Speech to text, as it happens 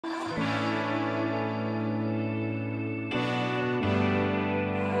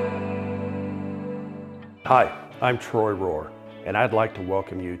Hi, I'm Troy Rohr, and I'd like to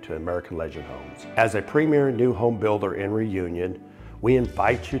welcome you to American Legend Homes. As a premier new home builder in Reunion, we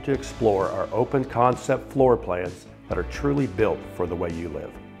invite you to explore our open concept floor plans that are truly built for the way you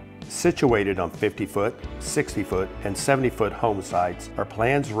live. Situated on 50-foot, 60-foot, and 70-foot home sites, our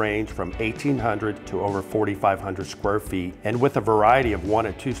plans range from 1,800 to over 4,500 square feet, and with a variety of 1-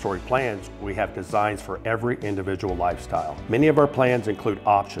 and 2-story plans, we have designs for every individual lifestyle. Many of our plans include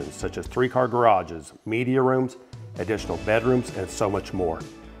options such as 3-car garages, media rooms, additional bedrooms, and so much more,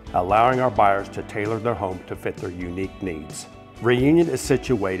 allowing our buyers to tailor their home to fit their unique needs. Reunion is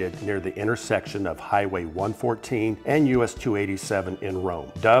situated near the intersection of Highway 114 and US 287 in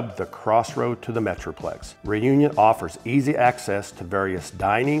Rome. Dubbed the crossroad to the Metroplex, Reunion offers easy access to various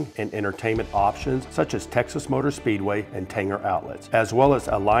dining and entertainment options such as Texas Motor Speedway and Tanger Outlets, as well as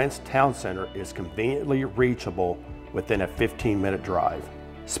Alliance Town Center is conveniently reachable within a 15-minute drive.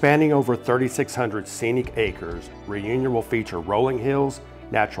 Spanning over 3,600 scenic acres, Reunion will feature rolling hills,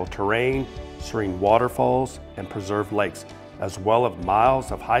 natural terrain, serene waterfalls, and preserved lakes, as well as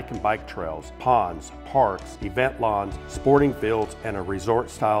miles of hike and bike trails, ponds, parks, event lawns, sporting fields, and a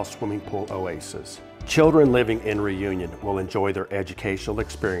resort-style swimming pool oasis. Children living in Reunion will enjoy their educational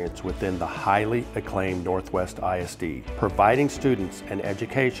experience within the highly acclaimed Northwest ISD, providing students an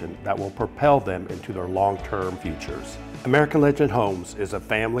education that will propel them into their long-term futures. American Legend Homes is a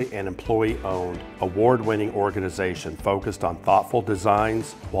family and employee-owned, award-winning organization focused on thoughtful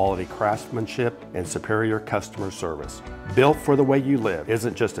designs, quality craftsmanship, and superior customer service. Built for the way you live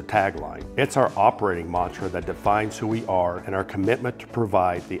isn't just a tagline. It's our operating mantra that defines who we are and our commitment to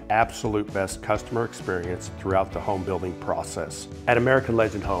provide the absolute best customer experience throughout the home building process. At American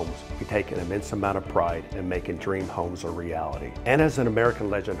Legend Homes, we take an immense amount of pride in making dream homes a reality. And as an American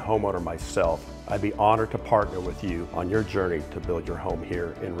Legend homeowner myself, I'd be honored to partner with you on your journey to build your home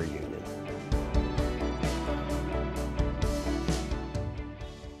here in Reunion.